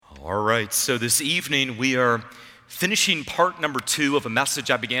right, so this evening we are finishing part number 2 of a message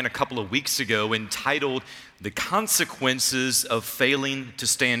I began a couple of weeks ago entitled The Consequences of Failing to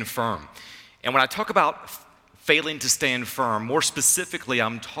Stand Firm. And when I talk about failing to stand firm, more specifically,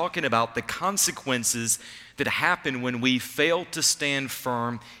 I'm talking about the consequences that happen when we fail to stand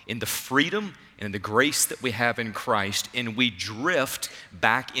firm in the freedom and in the grace that we have in Christ, and we drift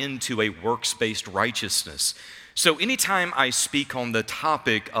back into a works-based righteousness. So anytime I speak on the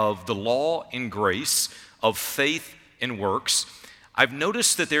topic of the law and grace, of faith and works, I've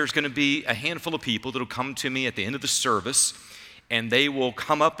noticed that there's going to be a handful of people that will come to me at the end of the service, and they will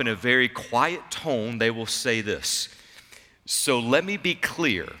come up in a very quiet tone. They will say this: "So let me be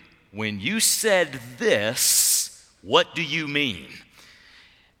clear. When you said this, what do you mean?"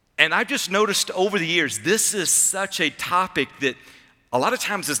 And I've just noticed over the years, this is such a topic that a lot of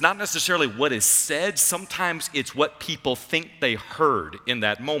times it's not necessarily what is said. Sometimes it's what people think they heard in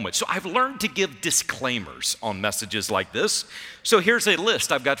that moment. So I've learned to give disclaimers on messages like this. So here's a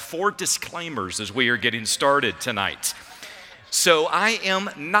list. I've got 4 disclaimers as we are getting started tonight. So I am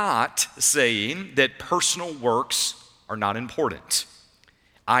not saying that personal works are not important.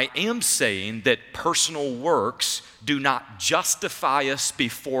 I am saying that personal works do not justify us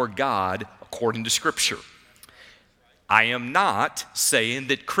before God according to Scripture. I am not saying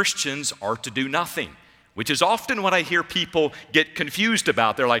that Christians are to do nothing, which is often what I hear people get confused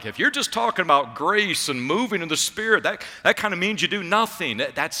about. They're like, if you're just talking about grace and moving in the Spirit, that kind of means you do nothing.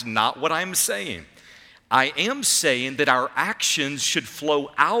 That's not what I'm saying. I am saying that our actions should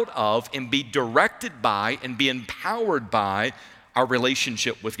flow out of and be directed by and be empowered by our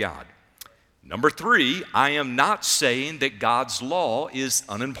relationship with God. Number 3, I am not saying that God's law is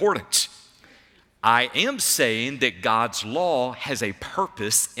unimportant. I am saying that God's law has a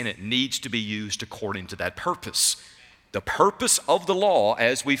purpose and it needs to be used according to that purpose. The purpose of the law,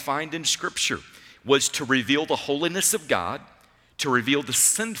 as we find in Scripture, was to reveal the holiness of God, to reveal the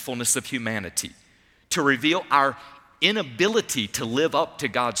sinfulness of humanity, to reveal our inability to live up to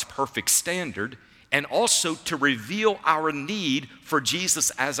God's perfect standard, and also to reveal our need for Jesus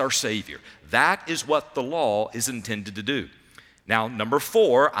as our Savior. That is what the law is intended to do. Now, number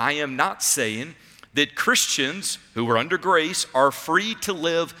 4, I am not saying that Christians who are under grace are free to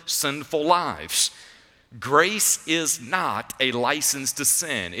live sinful lives. Grace is not a license to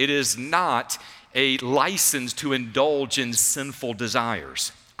sin. It is not a license to indulge in sinful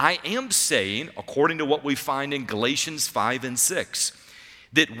desires. I am saying, according to what we find in Galatians 5 and 6,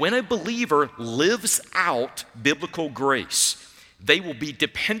 that when a believer lives out biblical grace, they will be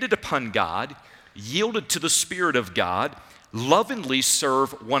dependent upon God, yielded to the Spirit of God, lovingly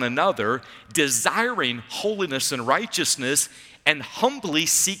serve one another, desiring holiness and righteousness, and humbly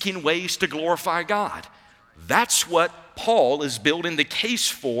seeking ways to glorify God. That's what Paul is building the case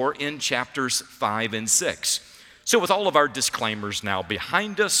for in chapters 5 and 6. So with all of our disclaimers now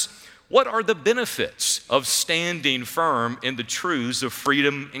behind us, what are the benefits of standing firm in the truths of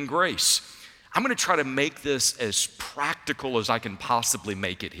freedom and grace? I'm going to try to make this as practical as I can possibly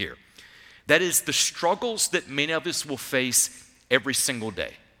make it here. That is, the struggles that many of us will face every single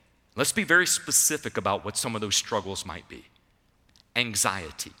day. Let's be very specific about what some of those struggles might be.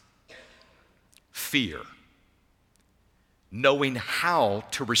 Anxiety, fear, knowing how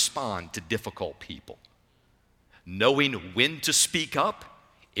to respond to difficult people, knowing when to speak up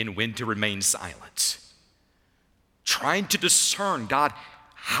and when to remain silent, trying to discern, God,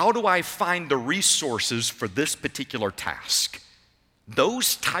 how do I find the resources for this particular task?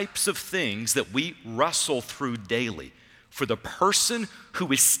 Those types of things that we wrestle through daily. For the person who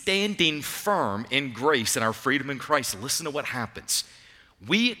is standing firm in grace and our freedom in Christ, listen to what happens.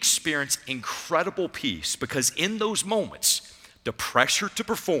 We experience incredible peace because in those moments, the pressure to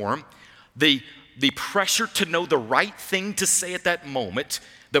perform, the pressure to know the right thing to say at that moment,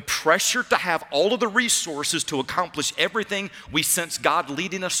 the pressure to have all of the resources to accomplish everything we sense God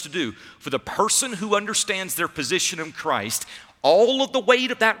leading us to do, for the person who understands their position in Christ, all of the weight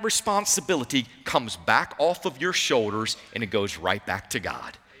of that responsibility comes back off of your shoulders and it goes right back to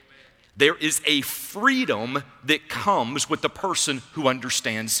God. There is a freedom that comes with the person who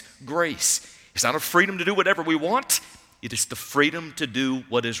understands grace. It's not a freedom to do whatever we want. It is the freedom to do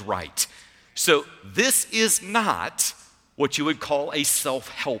what is right. So this is not what you would call a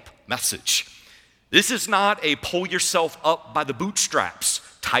self-help message. This is not a pull yourself up by the bootstraps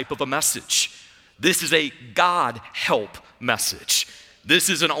type of a message. This is a God help message. This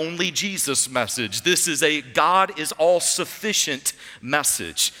is an only Jesus message. This is a God is all sufficient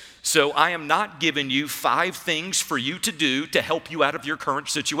message. So I am not giving you 5 things for you to do to help you out of your current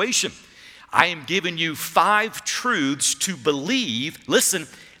situation. I am giving you 5 truths to believe, listen,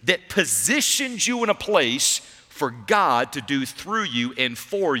 that positions you in a place for God to do through you and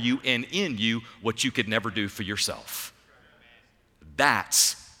for you and in you what you could never do for yourself.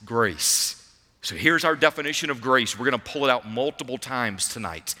 That's grace. So here's our definition of grace. We're going to pull it out multiple times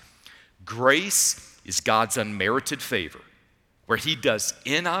tonight. Grace is God's unmerited favor, where He does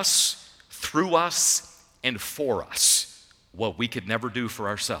in us, through us, and for us what we could never do for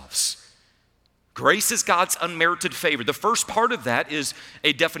ourselves. Grace is God's unmerited favor. The first part of that is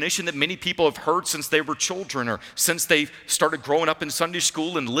a definition that many people have heard since they were children or since they started growing up in Sunday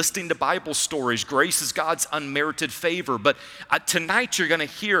school and listening to Bible stories. Grace is God's unmerited favor. But tonight you're going to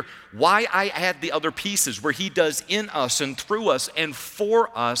hear why I add the other pieces, where He does in us and through us and for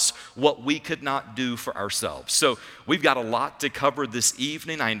us what we could not do for ourselves. So we've got a lot to cover this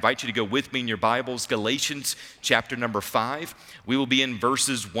evening. I invite you to go with me in your Bibles, Galatians chapter number 5. We will be in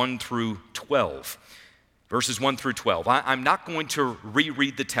verses 1 through 12. Verses 1 through 12. I'm not going to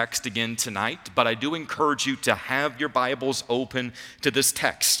reread the text again tonight, but I do encourage you to have your Bibles open to this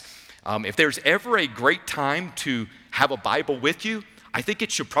text. If there's ever a great time to have a Bible with you, I think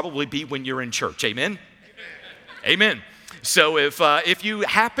it should probably be when you're in church. Amen? Amen. So if you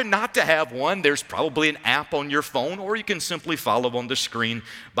happen not to have one, there's probably an app on your phone, or you can simply follow on the screen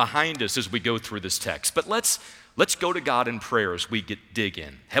behind us as we go through this text. But let's go to God in prayer as we dig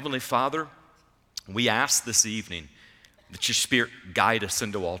in. Heavenly Father, we ask this evening that your Spirit guide us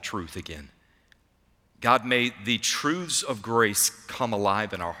into all truth again. God, may the truths of grace come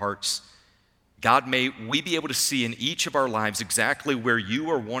alive in our hearts. God, may we be able to see in each of our lives exactly where you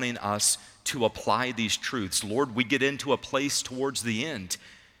are wanting us to apply these truths. Lord, we get into a place towards the end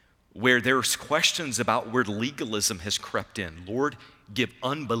where there's questions about where legalism has crept in. Lord, give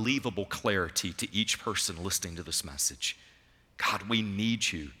unbelievable clarity to each person listening to this message. God, we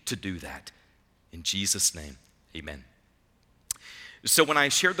need you to do that. In Jesus' name, amen. So when I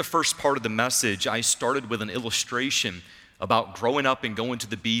shared the first part of the message, I started with an illustration about growing up and going to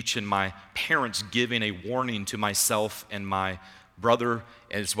the beach and my parents giving a warning to myself and my brother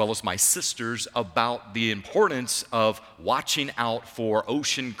as well as my sisters about the importance of watching out for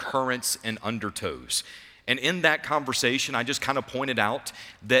ocean currents and undertows. And in that conversation, I just kind of pointed out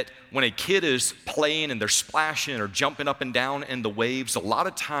that when a kid is playing and they're splashing or jumping up and down in the waves, a lot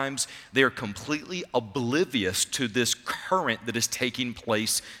of times they're completely oblivious to this current that is taking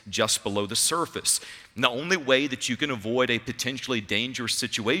place just below the surface. And the only way that you can avoid a potentially dangerous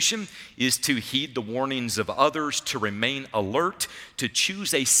situation is to heed the warnings of others, to remain alert, to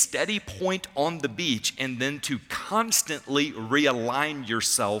choose a steady point on the beach, and then to constantly realign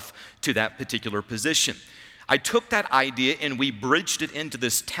yourself to that particular position. I took that idea and we bridged it into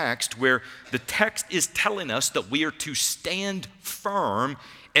this text where the text is telling us that we are to stand firm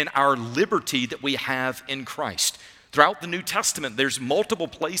in our liberty that we have in Christ. Throughout the New Testament, there's multiple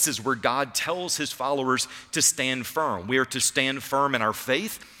places where God tells His followers to stand firm. We are to stand firm in our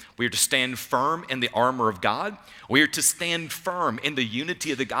faith. We are to stand firm in the armor of God. We are to stand firm in the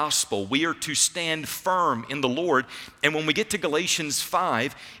unity of the gospel. We are to stand firm in the Lord. And when we get to Galatians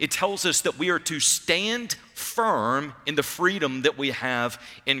 5, it tells us that we are to stand firm in the freedom that we have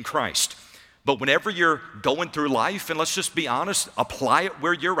in Christ. But whenever you're going through life, and let's just be honest, apply it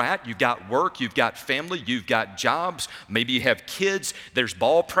where you're at. You've got work, you've got family, you've got jobs, maybe you have kids, there's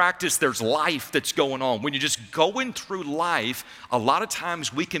ball practice, there's life that's going on. When you're just going through life, a lot of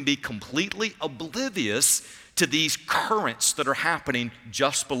times we can be completely oblivious to these currents that are happening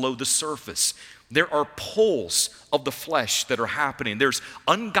just below the surface. There are pulls of the flesh that are happening. There's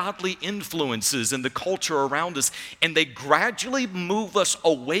ungodly influences in the culture around us, and they gradually move us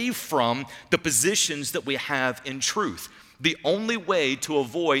away from the positions that we have in truth. The only way to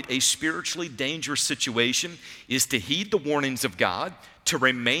avoid a spiritually dangerous situation is to heed the warnings of God, to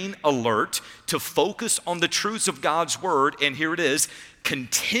remain alert, to focus on the truths of God's word, and here it is,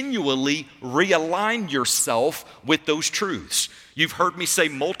 continually realign yourself with those truths. You've heard me say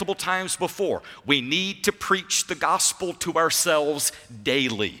multiple times before, we need to preach the gospel to ourselves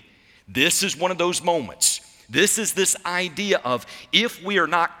daily. This is one of those moments. This is this idea of if we are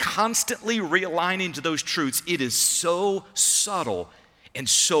not constantly realigning to those truths, it is so subtle and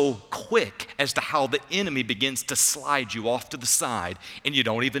so quick as to how the enemy begins to slide you off to the side, and you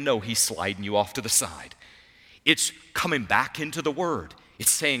don't even know he's sliding you off to the side. It's coming back into the Word.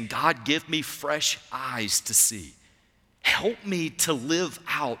 It's saying, God, give me fresh eyes to see. Help me to live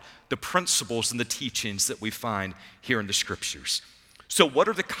out the principles and the teachings that we find here in the Scriptures. So what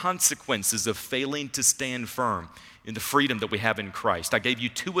are the consequences of failing to stand firm in the freedom that we have in Christ? I gave you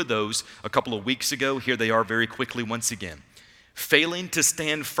two of those a couple of weeks ago. Here they are very quickly once again. Failing to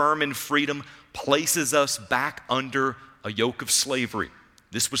stand firm in freedom places us back under a yoke of slavery.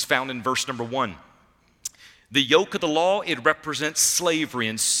 This was found in verse number 1. The yoke of the law, it represents slavery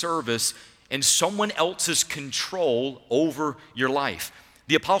and service and someone else's control over your life.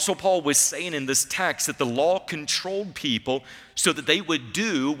 The Apostle Paul was saying in this text that the law controlled people so that they would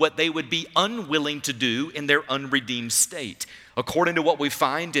do what they would be unwilling to do in their unredeemed state. According to what we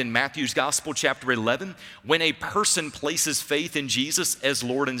find in Matthew's Gospel, chapter 11, when a person places faith in Jesus as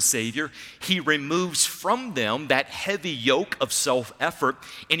Lord and Savior, he removes from them that heavy yoke of self-effort,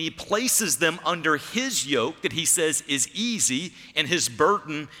 and he places them under his yoke that he says is easy and his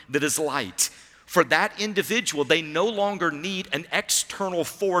burden that is light. For that individual, they no longer need an external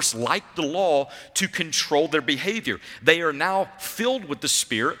force like the law to control their behavior. They are now filled with the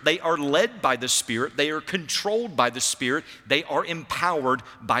Spirit. They are led by the Spirit. They are controlled by the Spirit. They are empowered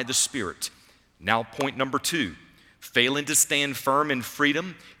by the Spirit. Now, point number 2, failing to stand firm in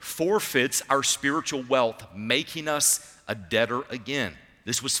freedom forfeits our spiritual wealth, making us a debtor again.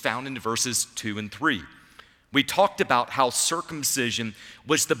 This was found in verses 2 and 3. We talked about how circumcision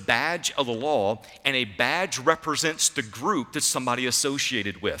was the badge of the law, and a badge represents the group that somebody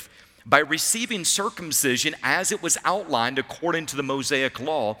associated with. By receiving circumcision as it was outlined according to the Mosaic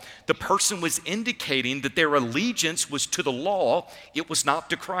law, the person was indicating that their allegiance was to the law, it was not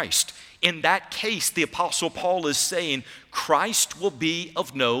to Christ. In that case, the Apostle Paul is saying, Christ will be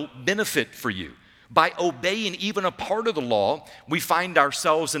of no benefit for you. By obeying even a part of the law, we find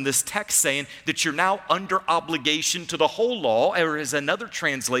ourselves in this text saying that you're now under obligation to the whole law, or as another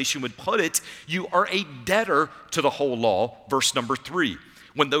translation would put it, you are a debtor to the whole law, verse number 3.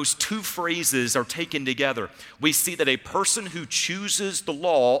 When those two phrases are taken together, we see that a person who chooses the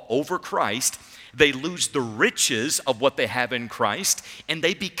law over Christ, they lose the riches of what they have in Christ, and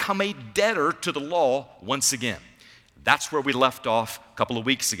they become a debtor to the law once again. That's where we left off a couple of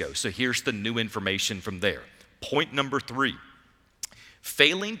weeks ago. So here's the new information from there. Point number 3,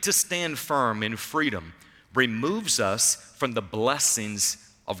 failing to stand firm in freedom removes us from the blessings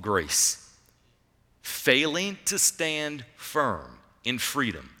of grace. Failing to stand firm in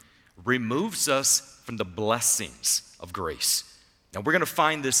freedom removes us from the blessings of grace. Now we're going to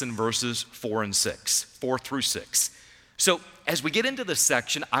find this in verses 4 through 6. So as we get into this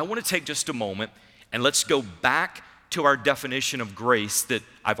section, I want to take just a moment and let's go back to our definition of grace that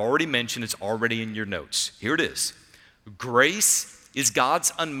I've already mentioned. It's already in your notes. Here it is. Grace is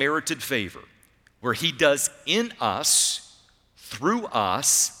God's unmerited favor, where He does in us, through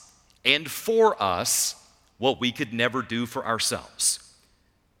us, and for us what we could never do for ourselves.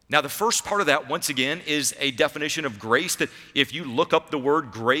 Now, the first part of that, once again, is a definition of grace that if you look up the word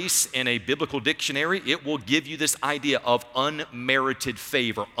grace in a biblical dictionary, it will give you this idea of unmerited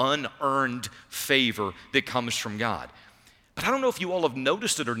favor, unearned favor that comes from God. But I don't know if you all have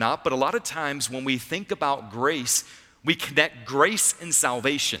noticed it or not, but a lot of times when we think about grace, we connect grace and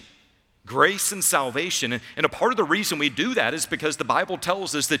salvation. Grace and salvation. And a part of the reason we do that is because the Bible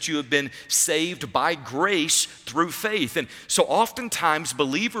tells us that you have been saved by grace through faith. And so oftentimes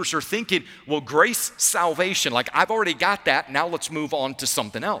believers are thinking, well, grace, salvation, like I've already got that, now let's move on to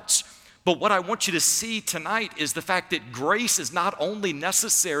something else. But what I want you to see tonight is the fact that grace is not only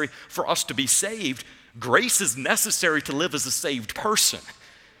necessary for us to be saved, grace is necessary to live as a saved person.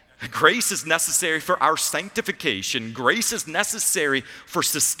 Grace is necessary for our sanctification. Grace is necessary for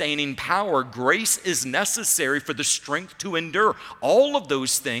sustaining power. Grace is necessary for the strength to endure. All of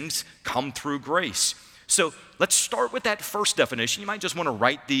those things come through grace. So let's start with that first definition. You might just want to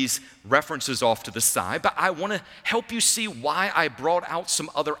write these references off to the side, but I want to help you see why I brought out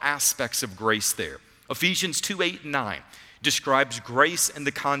some other aspects of grace there. Ephesians 2:8-9 describes grace in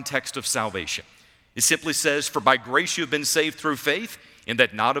the context of salvation. It simply says, "For by grace you have been saved through faith, and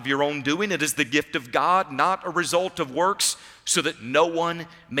that not of your own doing, it is the gift of God, not a result of works, so that no one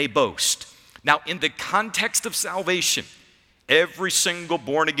may boast." Now, in the context of salvation, every single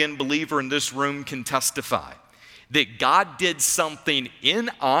born-again believer in this room can testify that God did something in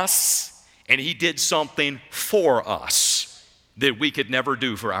us, and He did something for us that we could never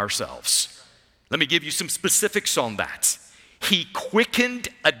do for ourselves. Let me give you some specifics on that. He quickened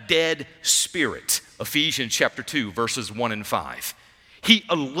a dead spirit, Ephesians chapter 2, verses 1 and 5. He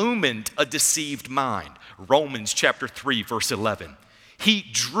illumined a deceived mind, Romans chapter 3, verse 11. He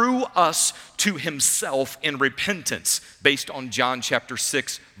drew us to Himself in repentance, based on John chapter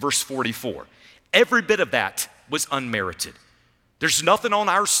 6, verse 44. Every bit of that was unmerited. There's nothing on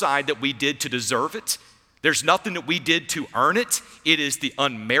our side that we did to deserve it. There's nothing that we did to earn it. It is the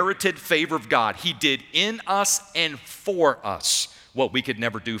unmerited favor of God. He did in us and for us what we could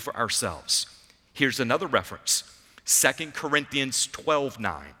never do for ourselves. Here's another reference. 2 Corinthians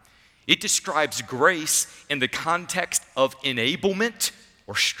 12:9. It describes grace in the context of enablement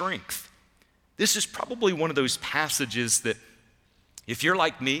or strength. This is probably one of those passages that if you're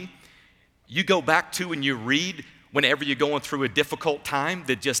like me, you go back to and you read whenever you're going through a difficult time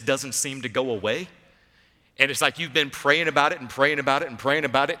that just doesn't seem to go away. And it's like you've been praying about it and praying about it and praying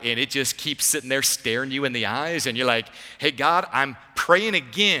about it, and it just keeps sitting there staring you in the eyes, and you're like, hey, God, I'm praying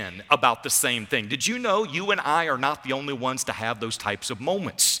again about the same thing. Did you know you and I are not the only ones to have those types of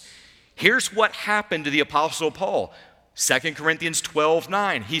moments? Here's what happened to the Apostle Paul. 2 Corinthians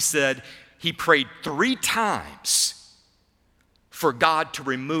 12:9, he said he prayed 3 times for God to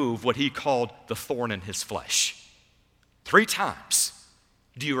remove what he called the thorn in his flesh. 3 times.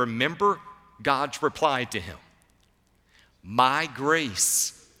 Do you remember God's reply to him? My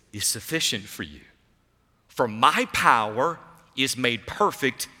grace is sufficient for you, for my power is made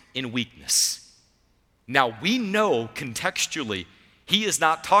perfect in weakness. Now we know contextually he is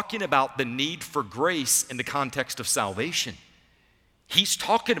not talking about the need for grace in the context of salvation. He's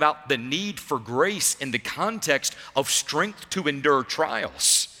talking about the need for grace in the context of strength to endure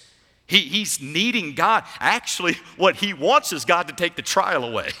trials. He's needing God. Actually, what he wants is God to take the trial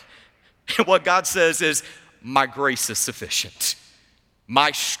away. And what God says is, my grace is sufficient.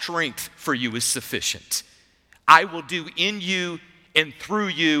 My strength for you is sufficient. I will do in you and through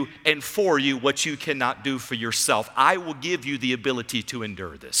you and for you what you cannot do for yourself. I will give you the ability to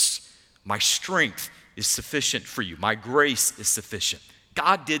endure this. My strength is sufficient for you. My grace is sufficient.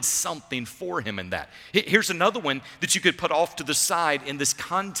 God did something for him in that. Here's another one that you could put off to the side in this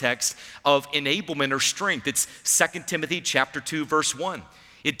context of enablement or strength. It's 2 Timothy chapter 2, verse 1.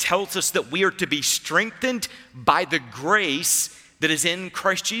 It tells us that we are to be strengthened by the grace that is in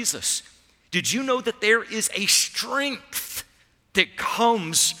Christ Jesus. Did you know that there is a strength that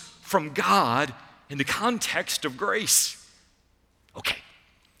comes from God in the context of grace? Okay,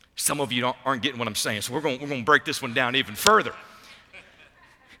 some of you aren't getting what I'm saying, so we're going to break this one down even further.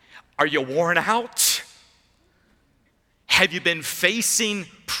 Are you worn out? Have you been facing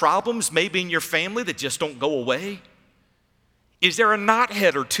problems maybe in your family that just don't go away? Is there a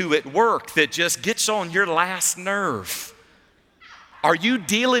knothead or two at work that just gets on your last nerve? Are you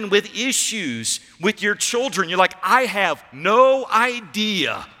dealing with issues with your children? You're like, I have no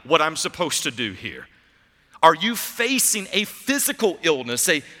idea what I'm supposed to do here. Are you facing a physical illness,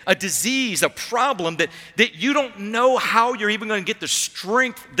 a disease, a problem that you don't know how you're even going to get the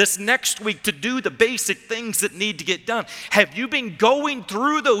strength this next week to do the basic things that need to get done? Have you been going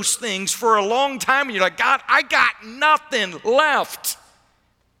through those things for a long time and you're like, God, I got nothing left?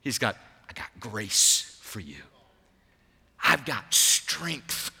 I got grace for you. I've got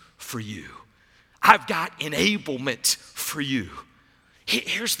strength for you. I've got enablement for you.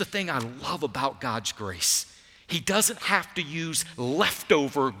 Here's the thing I love about God's grace. He doesn't have to use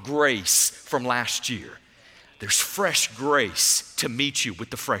leftover grace from last year. There's fresh grace to meet you with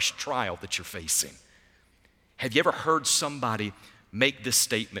the fresh trial that you're facing. Have you ever heard somebody make this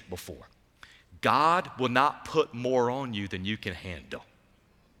statement before? God will not put more on you than you can handle.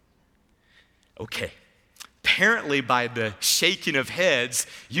 Okay. Apparently, by the shaking of heads,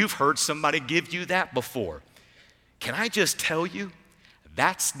 you've heard somebody give you that before. Can I just tell you,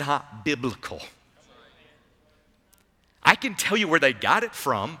 that's not biblical. I can tell you where they got it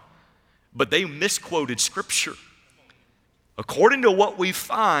from, but they misquoted Scripture. According to what we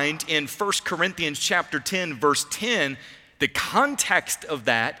find in 1 Corinthians chapter 10, verse 10, the context of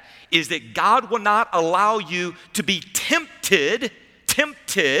that is that God will not allow you to be tempted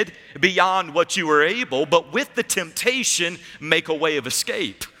beyond what you are able, but with the temptation, make a way of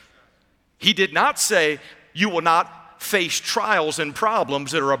escape. He did not say you will not face trials and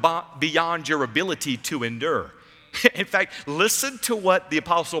problems that are beyond your ability to endure. In fact, listen to what the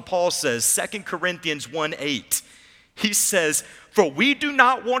Apostle Paul says, 2 Corinthians 1:8. He says, for we do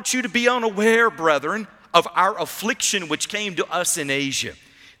not want you to be unaware, brethren, of our affliction which came to us in Asia,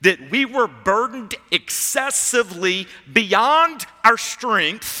 that we were burdened excessively beyond our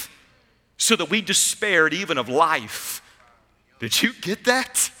strength, so that we despaired even of life. Did you get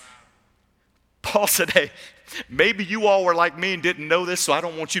that? Paul said, hey, maybe you all were like me and didn't know this, so I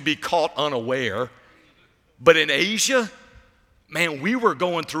don't want you to be caught unaware. But in Asia, man, we were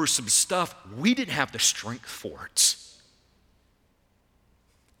going through some stuff. We didn't have the strength for it.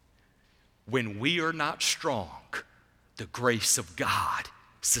 When we are not strong, the grace of God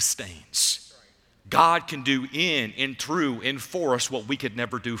sustains. God can do in and through and for us what we could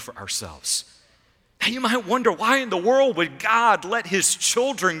never do for ourselves. Now you might wonder, why in the world would God let his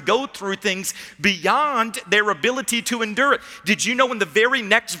children go through things beyond their ability to endure it? Did you know in the very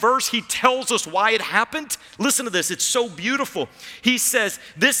next verse he tells us why it happened? Listen to this, it's so beautiful. He says,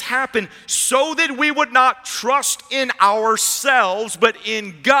 this happened so that we would not trust in ourselves, but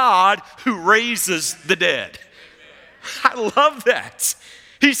in God who raises the dead. I love that.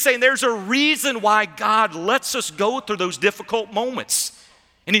 He's saying there's a reason why God lets us go through those difficult moments.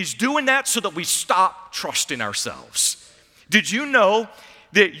 And he's doing that so that we stop trusting ourselves. Did you know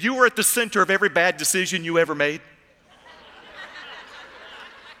that you were at the center of every bad decision you ever made?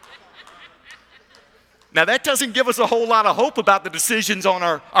 Now that doesn't give us a whole lot of hope about the decisions on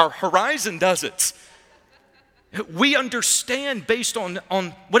our horizon, does it? We understand based on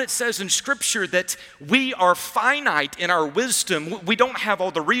what it says in Scripture that we are finite in our wisdom. We don't have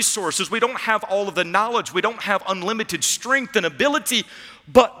all the resources. We don't have all of the knowledge. We don't have unlimited strength and ability.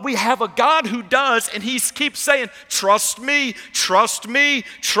 But we have a God who does, and he keeps saying, trust me, trust me,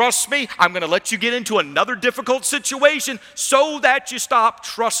 trust me. I'm going to let you get into another difficult situation so that you stop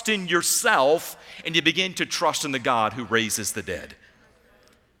trusting yourself and you begin to trust in the God who raises the dead.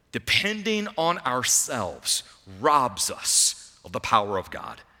 Depending on ourselves robs us of the power of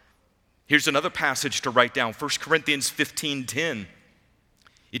God. Here's another passage to write down, 1 Corinthians 15:10.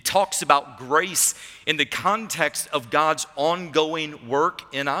 It talks about grace in the context of God's ongoing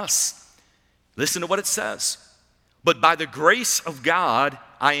work in us. Listen to what it says. But by the grace of God,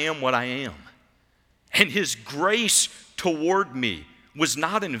 I am what I am. And his grace toward me was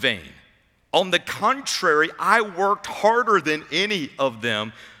not in vain. On the contrary, I worked harder than any of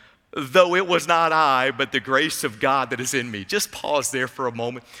them, though it was not I, but the grace of God that is in me. Just pause there for a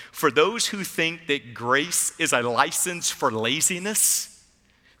moment. For those who think that grace is a license for laziness,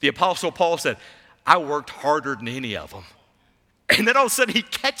 the Apostle Paul said, I worked harder than any of them. And then all of a sudden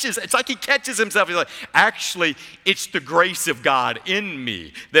it's like he catches himself. He's like, actually, it's the grace of God in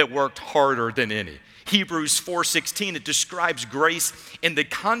me that worked harder than any. Hebrews 4:16, it describes grace in the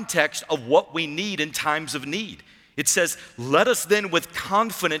context of what we need in times of need. It says, let us then with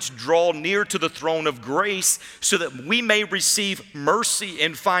confidence draw near to the throne of grace so that we may receive mercy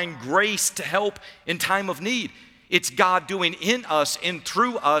and find grace to help in time of need. It's God doing in us and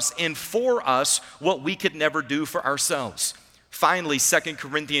through us and for us what we could never do for ourselves. Finally, 2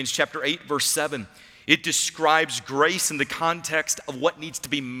 Corinthians chapter 8, verse 7, it describes grace in the context of what needs to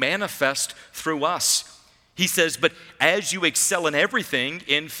be manifest through us. He says, but as you excel in everything,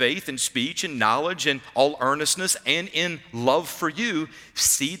 in faith and speech and knowledge and all earnestness and in love for you,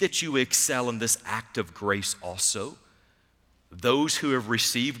 see that you excel in this act of grace also. Those who have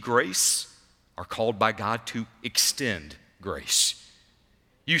received grace are called by God to extend grace.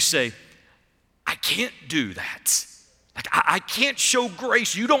 You say, I can't do that. Like, I can't show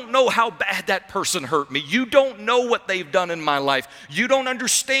grace. You don't know how bad that person hurt me. You don't know what they've done in my life. You don't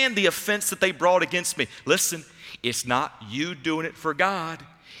understand the offense that they brought against me. Listen, it's not you doing it for God.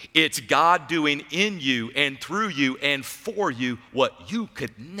 It's God doing in you and through you and for you what you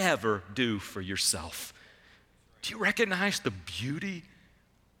could never do for yourself. Do you recognize the beauty,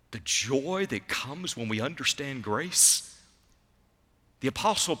 the joy that comes when we understand grace? The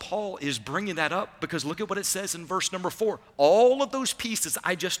Apostle Paul is bringing that up because look at what it says in verse number 4. All of those pieces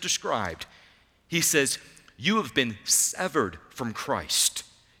I just described. He says, you have been severed from Christ.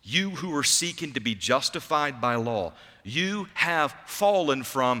 You who are seeking to be justified by law. You have fallen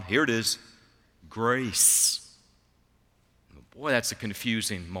from, here it is, grace. Boy, that's a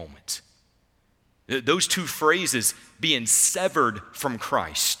confusing moment. Those two phrases, being severed from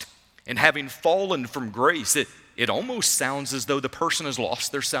Christ and having fallen from grace, it almost sounds as though the person has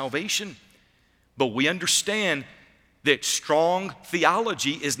lost their salvation. But we understand that strong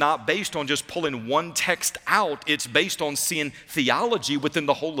theology is not based on just pulling one text out. It's based on seeing theology within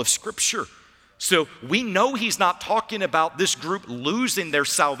the whole of Scripture. So we know he's not talking about this group losing their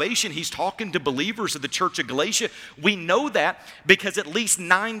salvation. He's talking to believers of the church of Galatia. We know that because at least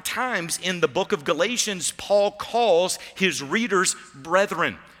 9 times in the book of Galatians, Paul calls his readers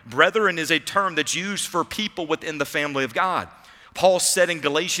brethren. Brethren is a term that's used for people within the family of God. Paul said in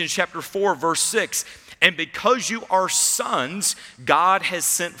Galatians chapter 4, verse 6, and because you are sons, God has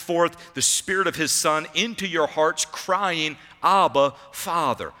sent forth the Spirit of His Son into your hearts, crying, Abba,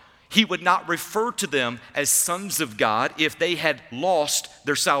 Father. He would not refer to them as sons of God if they had lost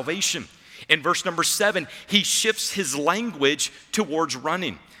their salvation. In verse number 7, he shifts his language towards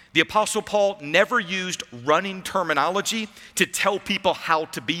running. The Apostle Paul never used running terminology to tell people how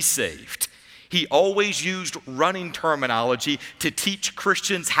to be saved. He always used running terminology to teach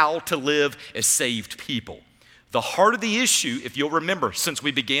Christians how to live as saved people. The heart of the issue, if you'll remember, since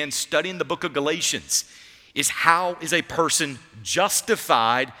we began studying the book of Galatians, is how is a person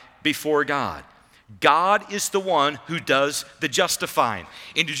justified before God? God is the one who does the justifying.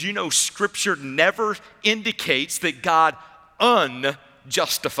 And did you know Scripture never indicates that God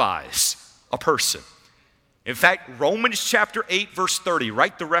unjustifies a person? In fact, Romans chapter 8, verse 30,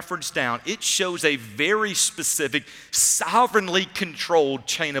 write the reference down. It shows a very specific, sovereignly controlled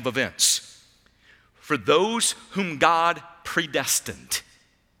chain of events. For those whom God predestined,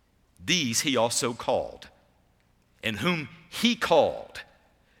 these he also called. And whom he called,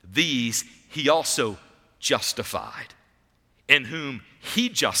 these he also justified. And whom he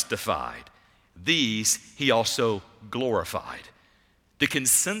justified, these he also glorified. The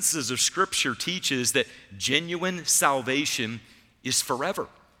consensus of Scripture teaches that genuine salvation is forever.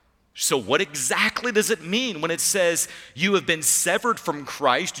 So what exactly does it mean when it says you have been severed from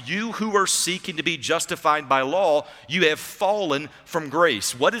Christ, you who are seeking to be justified by law, you have fallen from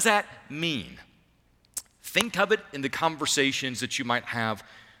grace? What does that mean? Think of it in the conversations that you might have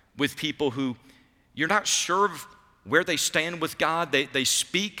with people who you're not sure of where they stand with God. They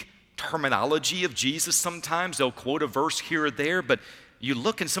speak terminology of Jesus sometimes. They'll quote a verse here or there, but you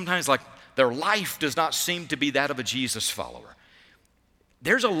look and sometimes like their life does not seem to be that of a Jesus follower.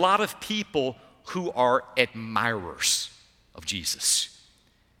 There's a lot of people who are admirers of Jesus.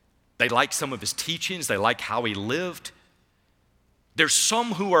 They like some of his teachings. They like how he lived. There's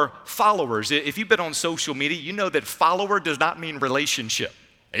some who are followers. If you've been on social media, you know that follower does not mean relationship.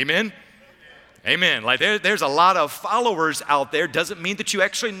 Amen? Amen. Like there's a lot of followers out there. Doesn't mean that you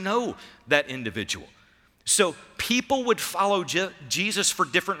actually know that individual. So people would follow Jesus for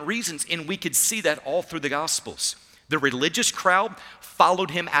different reasons, and we could see that all through the Gospels. The religious crowd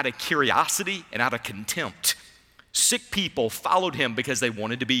followed him out of curiosity and out of contempt. Sick people followed him because they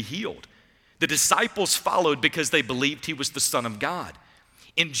wanted to be healed. The disciples followed because they believed he was the Son of God.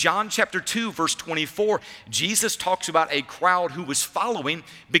 In John chapter 2, verse 24, Jesus talks about a crowd who was following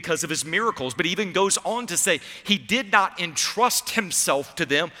because of his miracles, but even goes on to say he did not entrust himself to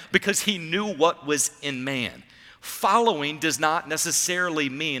them because he knew what was in man. Following does not necessarily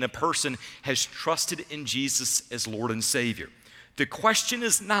mean a person has trusted in Jesus as Lord and Savior. The question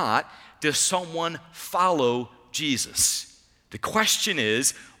is not, does someone follow Jesus? The question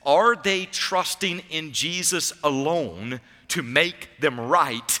is, are they trusting in Jesus alone to make them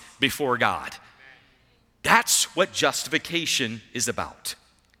right before God? That's what justification is about.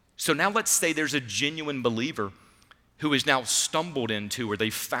 So now let's say there's a genuine believer who has now stumbled into or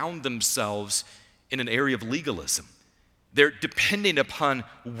they found themselves in an area of legalism. They're depending upon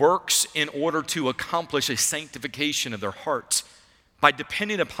works in order to accomplish a sanctification of their hearts. By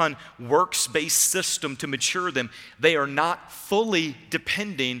depending upon works-based system to mature them, they are not fully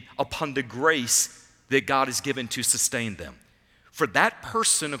depending upon the grace that God has given to sustain them. For that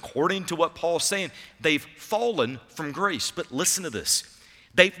person, according to what Paul's saying, they've fallen from grace. But listen to this.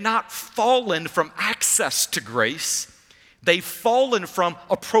 They've not fallen from access to grace. They've fallen from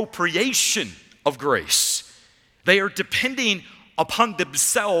appropriation of grace. They are depending upon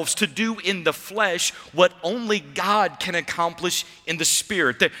themselves to do in the flesh what only God can accomplish in the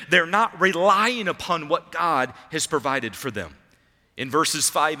Spirit. They're not relying upon what God has provided for them. In verses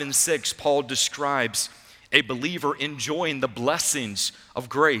 5 and 6, Paul describes a believer enjoying the blessings of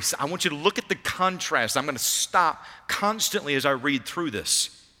grace. I want you to look at the contrast. I'm going to stop constantly as I read through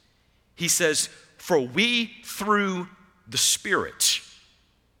this. He says, for we through the Spirit,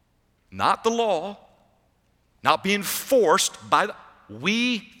 not the law, not being forced by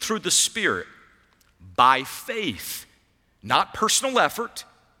we through the Spirit, by faith, not personal effort,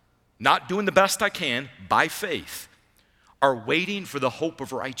 not doing the best I can, by faith, are waiting for the hope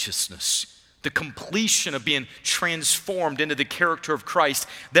of righteousness, the completion of being transformed into the character of Christ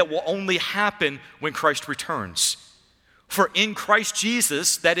that will only happen when Christ returns. For in Christ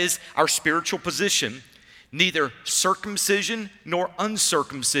Jesus, that is our spiritual position, neither circumcision nor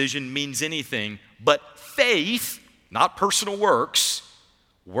uncircumcision means anything, but faith, not personal works,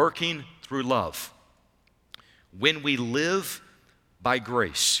 working through love. When we live by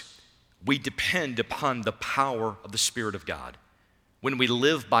grace, we depend upon the power of the Spirit of God. When we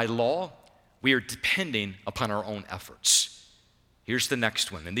live by law, we are depending upon our own efforts. Here's the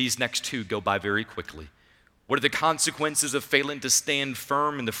next one, and these next two go by very quickly. What are the consequences of failing to stand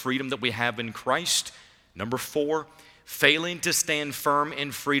firm in the freedom that we have in Christ? Number 4, failing to stand firm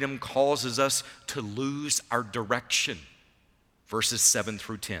in freedom causes us to lose our direction. Verses 7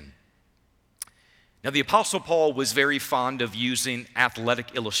 through 10. Now, the Apostle Paul was very fond of using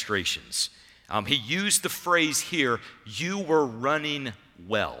athletic illustrations. He used the phrase here, you were running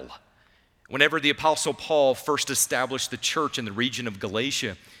well. Whenever the Apostle Paul first established the church in the region of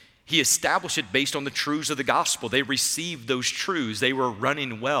Galatia, he established it based on the truths of the gospel. They received those truths. They were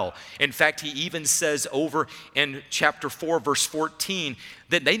running well. In fact, he even says over in chapter 4, verse 14,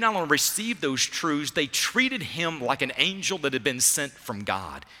 that they not only received those truths, they treated him like an angel that had been sent from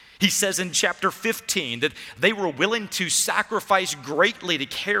God. He says in chapter 15 that they were willing to sacrifice greatly to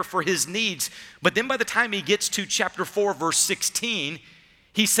care for his needs. But then by the time he gets to chapter 4, verse 16,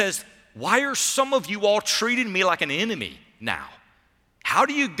 he says, "Why are some of you all treating me like an enemy now?" How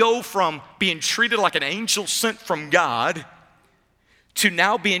do you go from being treated like an angel sent from God to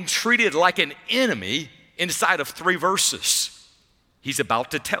now being treated like an enemy inside of 3 verses? He's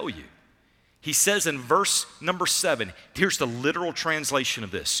about to tell you. He says in verse number 7, here's the literal translation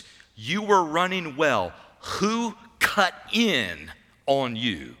of this. "You were running well. Who cut in on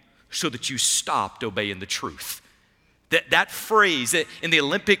you so that you stopped obeying the truth?" That phrase, in the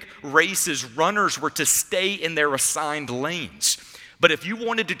Olympic races, runners were to stay in their assigned lanes. But if you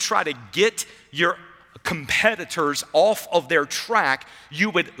wanted to try to get your competitors off of their track, you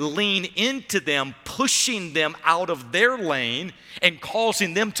would lean into them, pushing them out of their lane and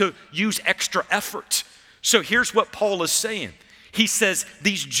causing them to use extra effort. So here's what Paul is saying. He says,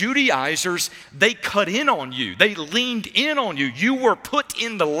 these Judaizers, they cut in on you. They leaned in on you. You were put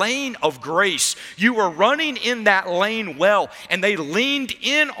in the lane of grace. You were running in that lane well, and they leaned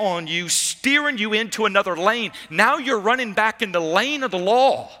in on you, steering you into another lane. Now you're running back in the lane of the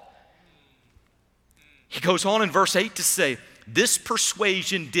law. He goes on in verse 8 to say, "This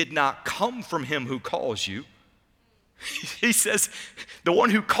persuasion did not come from him who calls you." He says, the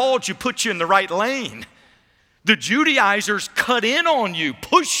one who called you put you in the right lane. The Judaizers cut in on you,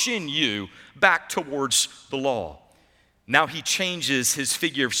 pushing you back towards the law. Now he changes his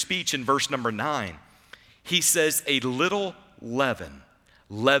figure of speech in verse number 9. He says, "A little leaven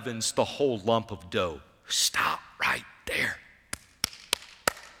leavens the whole lump of dough." Stop right there.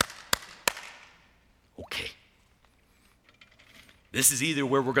 Okay. This is either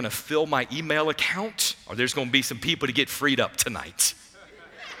where we're going to fill my email account or there's going to be some people to get freed up tonight.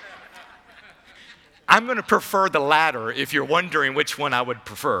 I'm going to prefer the latter if you're wondering which one I would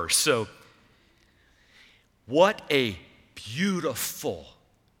prefer. So, what a beautiful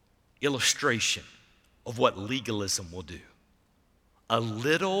illustration of what legalism will do. A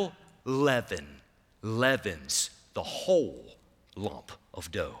little leaven leavens the whole lump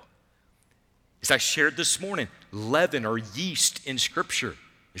of dough. As I shared this morning, leaven or yeast in Scripture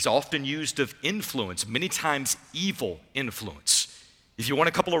is often used of influence, many times evil influence. If you want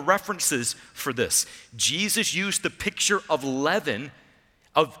a couple of references for this, Jesus used the picture of leaven,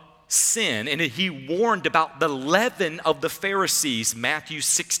 of sin, and he warned about the leaven of the Pharisees, Matthew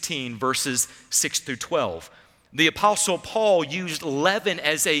 16, verses 6 through 12. The Apostle Paul used leaven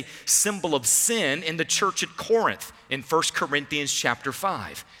as a symbol of sin in the church at Corinth in 1 Corinthians chapter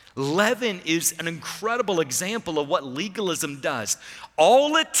 5. Leaven is an incredible example of what legalism does.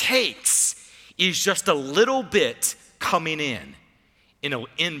 All it takes is just a little bit coming in, and it'll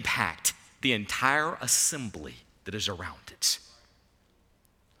impact the entire assembly that is around it.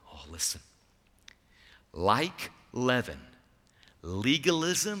 Oh, listen. Like leaven,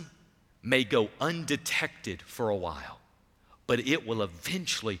 legalism may go undetected for a while, but it will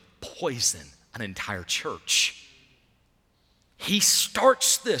eventually poison an entire church. He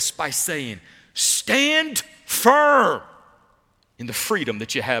starts this by saying, stand firm in the freedom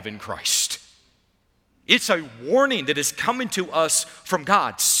that you have in Christ. It's a warning that is coming to us from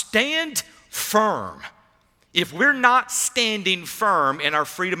God. Stand firm. If we're not standing firm in our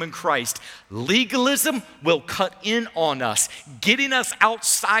freedom in Christ, legalism will cut in on us, getting us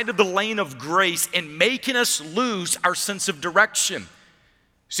outside of the lane of grace and making us lose our sense of direction.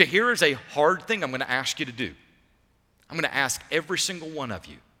 So here is a hard thing I'm going to ask you to do. I'm going to ask every single one of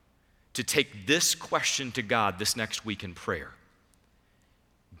you to take this question to God this next week in prayer.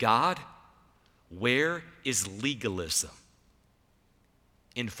 God, where is legalism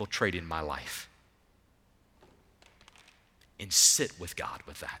infiltrating my life? And sit with God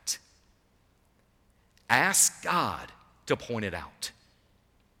with that. Ask God to point it out.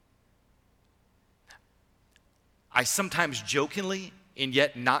 I sometimes jokingly, and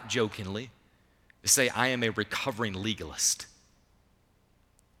yet not jokingly, say I am a recovering legalist.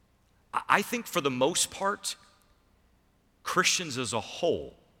 I think for the most part, Christians as a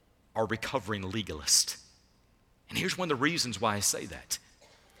whole are recovering legalists. And here's one of the reasons why I say that.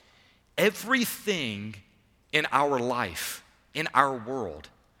 Everything in our life, in our world,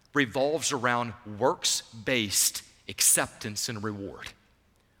 revolves around works-based acceptance and reward.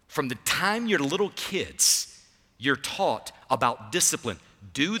 From the time you're little kids, you're taught about discipline.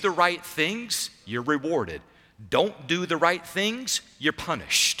 Do the right things, you're rewarded. Don't do the right things, you're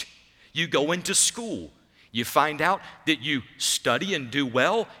punished. You go into school, you find out that you study and do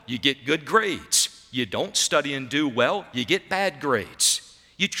well, you get good grades. You don't study and do well, you get bad grades.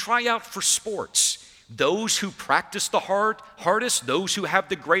 You try out for sports. Those who practice the hardest, those who have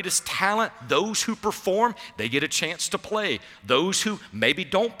the greatest talent, those who perform, they get a chance to play. Those who maybe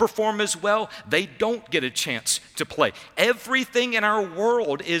don't perform as well, they don't get a chance to play. Everything in our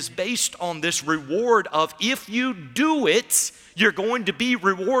world is based on this reward of if you do it, you're going to be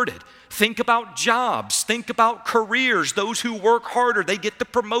rewarded. Think about jobs, think about careers. Those who work harder, they get the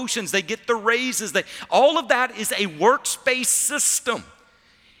promotions, they get the raises. All of that is a works-based system.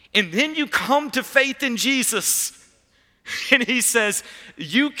 And then you come to faith in Jesus, and he says,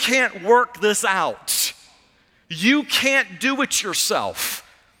 you can't work this out. You can't do it yourself.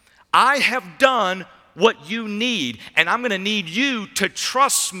 I have done what you need, and I'm going to need you to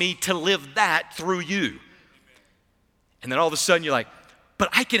trust me to live that through you. And then all of a sudden you're like, but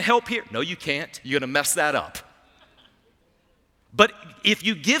I can help here. No, you can't. You're going to mess that up. But if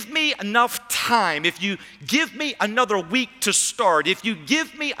you give me enough time, if you give me another week to start, if you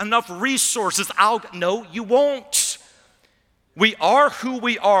give me enough resources, no, you won't. We are who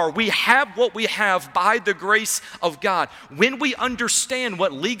we are. We have what we have by the grace of God. When we understand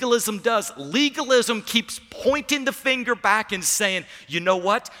what legalism does, legalism keeps pointing the finger back and saying, you know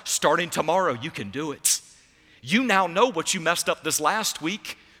what? Starting tomorrow, you can do it. You now know what you messed up this last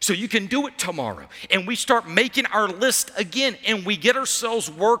week. So you can do it tomorrow. And we start making our list again, and we get ourselves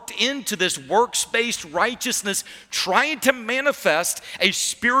worked into this works-based righteousness, trying to manifest a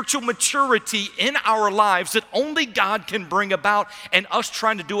spiritual maturity in our lives that only God can bring about, and us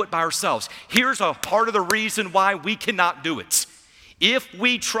trying to do it by ourselves. Here's a part of the reason why we cannot do it. If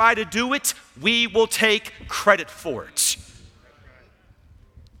we try to do it, we will take credit for it.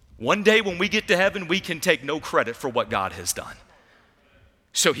 One day when we get to heaven, we can take no credit for what God has done.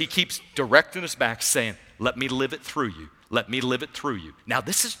 So he keeps directing us back, saying, let me live it through you. Let me live it through you. Now,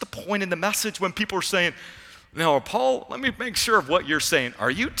 this is the point in the message when people are saying, now, Paul, let me make sure of what you're saying.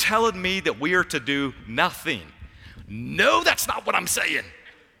 Are you telling me that we are to do nothing? No, that's not what I'm saying.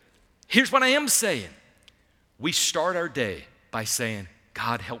 Here's what I am saying. We start our day by saying,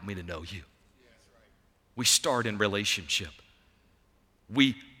 God, help me to know you. We start in relationship.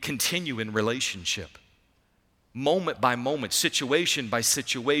 We continue in relationship. Moment by moment, situation by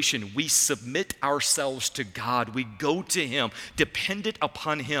situation, we submit ourselves to God. We go to him, dependent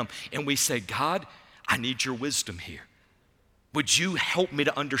upon him, and we say, God, I need your wisdom here. Would you help me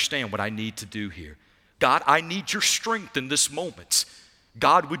to understand what I need to do here? God, I need your strength in this moment.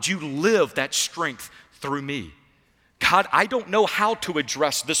 God, would you live that strength through me? God, I don't know how to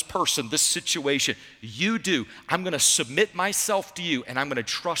address this person, this situation. You do. I'm going to submit myself to you, and I'm going to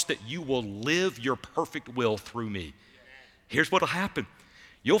trust that you will live your perfect will through me. Here's what will happen.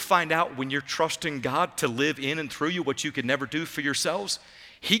 You'll find out when you're trusting God to live in and through you what you could never do for yourselves.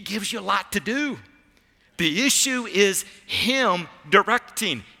 He gives you a lot to do. The issue is him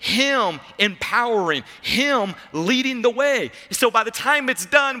directing, him empowering, him leading the way. So by the time it's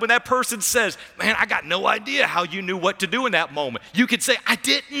done, when that person says, man, I got no idea how you knew what to do in that moment, you could say, I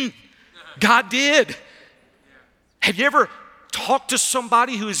didn't. God did. Have you ever talked to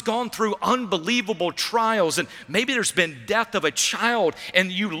somebody who has gone through unbelievable trials, and maybe there's been death of a child,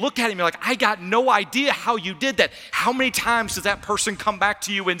 and you look at him, you're like, I got no idea how you did that. How many times does that person come back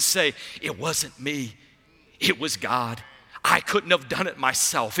to you and say, it wasn't me, it was God. I couldn't have done it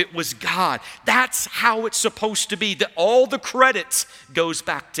myself. It was God. That's how it's supposed to be, that all the credit goes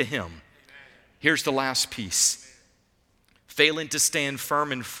back to him. Here's the last piece. Failing to stand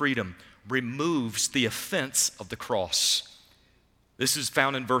firm in freedom removes the offense of the cross. This is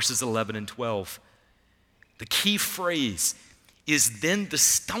found in verses 11 and 12. The key phrase is, then the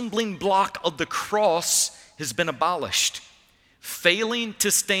stumbling block of the cross has been abolished. Failing to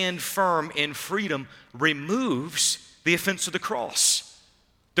stand firm in freedom removes the offense of the cross.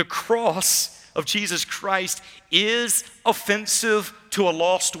 The cross of Jesus Christ is offensive to a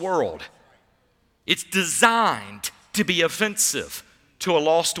lost world. It's designed to be offensive to a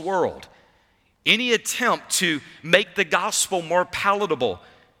lost world. Any attempt to make the gospel more palatable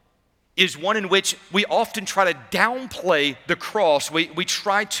is one in which we often try to downplay the cross. We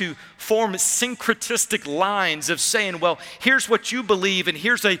try to form syncretistic lines of saying, well, here's what you believe, and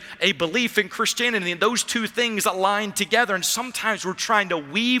here's a belief in Christianity, and those two things align together. And sometimes we're trying to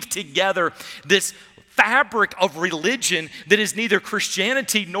weave together this fabric of religion that is neither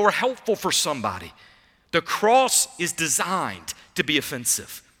Christianity nor helpful for somebody. The cross is designed to be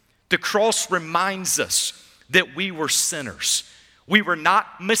offensive. The cross reminds us that we were sinners. We were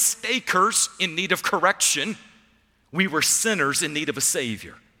not mistakers in need of correction. We were sinners in need of a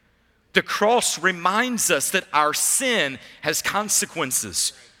Savior. The cross reminds us that our sin has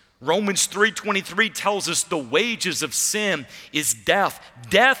consequences. Romans 3:23 tells us the wages of sin is death.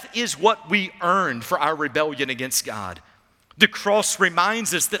 Death is what we earned for our rebellion against God. The cross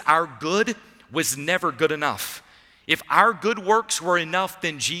reminds us that our good was never good enough. If our good works were enough,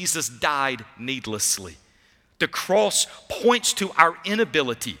 then Jesus died needlessly. The cross points to our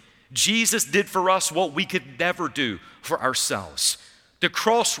inability. Jesus did for us what we could never do for ourselves. The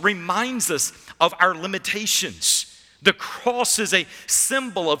cross reminds us of our limitations. The cross is a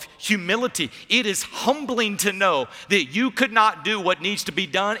symbol of humility. It is humbling to know that you could not do what needs to be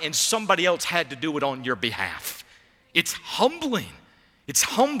done and somebody else had to do it on your behalf. It's humbling. It's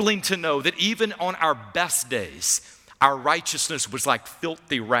humbling to know that even on our best days, our righteousness was like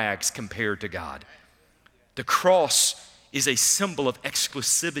filthy rags compared to God. The cross is a symbol of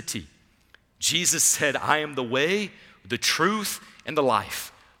exclusivity. Jesus said, I am the way, the truth, and the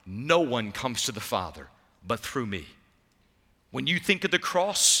life. No one comes to the Father but through me. When you think of the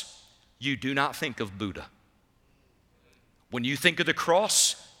cross, you do not think of Buddha. When you think of the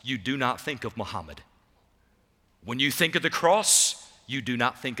cross, you do not think of Muhammad. When you think of the cross, you do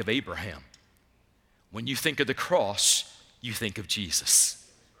not think of Abraham. When you think of the cross, you think of Jesus.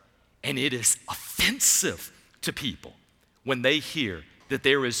 And it is offensive to people when they hear that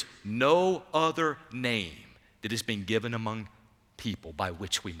there is no other name that has been given among people by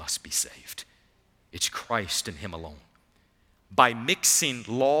which we must be saved. It's Christ and Him alone. By mixing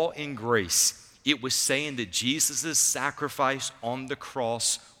law and grace, it was saying that Jesus' sacrifice on the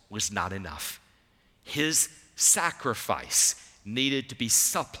cross was not enough. His sacrifice needed to be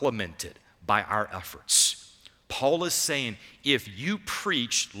supplemented by our efforts. Paul is saying, if you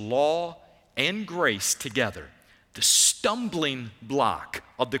preach law and grace together, the stumbling block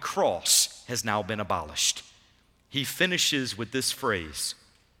of the cross has now been abolished. He finishes with this phrase,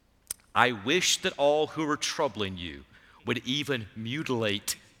 I wish that all who are troubling you would even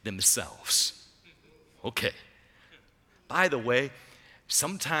mutilate themselves. Okay. By the way,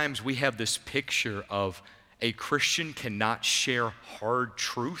 sometimes we have this picture of a Christian cannot share hard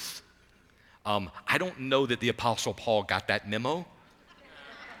truth. I don't know that the Apostle Paul got that memo.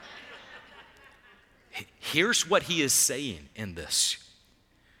 Here's what he is saying in this.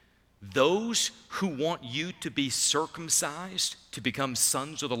 Those who want you to be circumcised, to become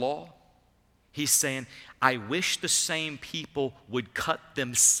sons of the law, he's saying, I wish the same people would cut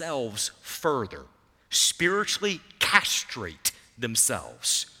themselves further, spiritually castrate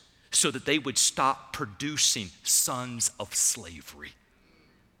themselves, so that they would stop producing sons of slavery.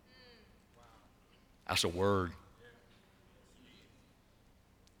 That's a word.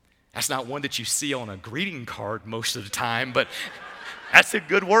 That's not one that you see on a greeting card most of the time, but that's a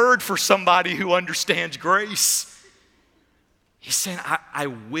good word for somebody who understands grace. He's saying, I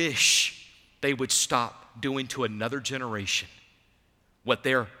wish they would stop doing to another generation what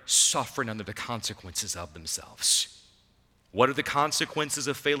they're suffering under the consequences of themselves. What are the consequences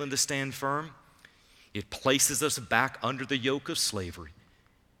of failing to stand firm? It places us back under the yoke of slavery.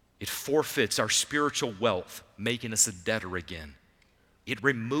 It forfeits our spiritual wealth, making us a debtor again. It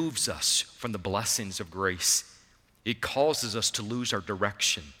removes us from the blessings of grace. It causes us to lose our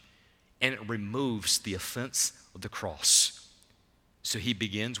direction, and it removes the offense of the cross. So he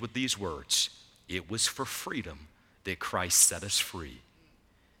begins with these words, it was for freedom that Christ set us free.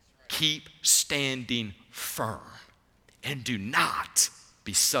 Keep standing firm and do not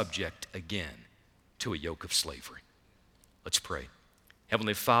be subject again to a yoke of slavery. Let's pray.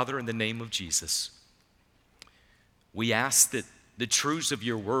 Heavenly Father, in the name of Jesus, we ask that the truths of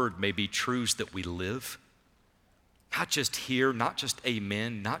your word may be truths that we live, not just hear, not just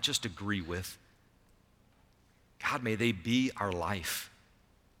amen, not just agree with. God, may they be our life.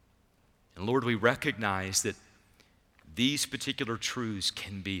 And Lord, we recognize that these particular truths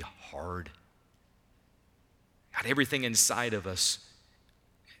can be hard. God, everything inside of us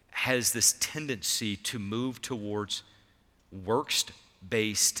has this tendency to move towards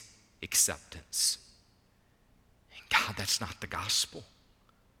works-based acceptance. And God, that's not the gospel.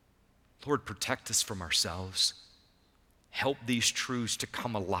 Lord, protect us from ourselves. Help these truths to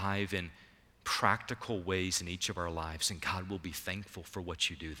come alive in practical ways in each of our lives. And God, we'll be thankful for what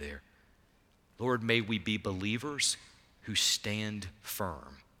you do there. Lord, may we be believers who stand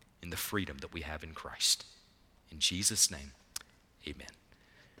firm in the freedom that we have in Christ. In Jesus' name, amen.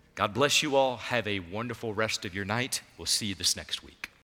 God bless you all. Have a wonderful rest of your night. We'll see you this next week.